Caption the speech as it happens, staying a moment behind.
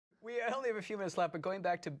I only have a few minutes left, but going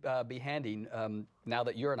back to Behanding, now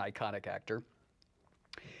that you're an iconic actor,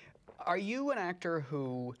 are you an actor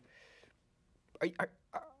who,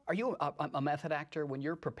 are you a method actor? When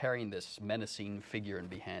you're preparing this menacing figure in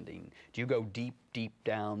Behanding, do you go deep, deep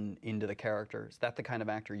down into the character? Is that the kind of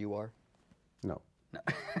actor you are? No. No.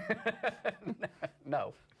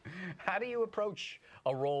 No. How do you approach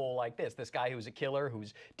a role like this? This guy who's a killer,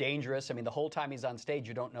 who's dangerous. I mean, the whole time he's on stage,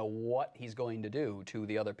 you don't know what he's going to do to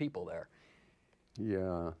the other people there.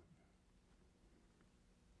 Yeah.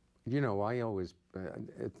 You know, I always,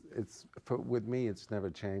 with me, it's never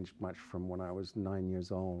changed much from when I was 9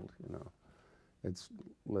 years old, you know. It's,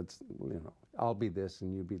 you know, I'll be this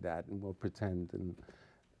and you be that, and we'll pretend,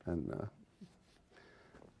 and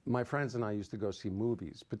my friends and I used to go see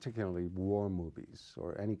movies, particularly war movies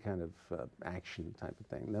or any kind of action type of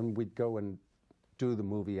thing. Then we'd go and do the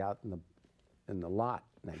movie out in the lot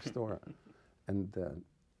next door, and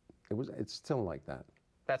it's still like that.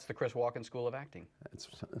 That's the Chris Walken School of Acting.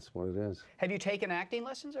 That's what it is. Have you taken acting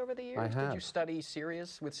lessons over the years? I have. Did you study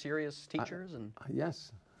with serious teachers?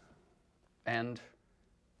 Yes. And?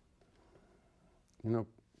 You know,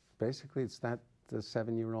 basically it's the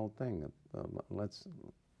 7-year-old thing. Let's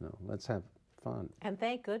have fun. And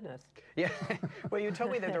thank goodness. Yeah. Well, you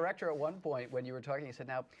told me the director at one point when you were talking, he said,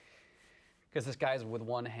 now, because this guy's with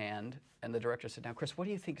one hand, and the director said, now, Chris, what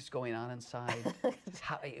do you think is going on inside?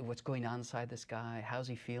 What's going on inside this guy? How's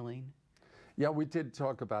he feeling? Yeah, we did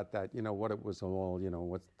talk about that, you know, what it was all, you know,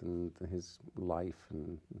 what's his life.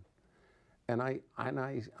 And I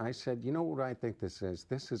said, you know what I think this is?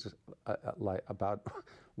 This is like about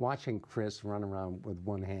watching Chris run around with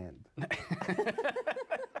one hand.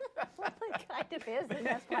 Well, it kind of is, and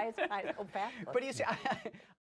that's why it's kind of backwards. But you see,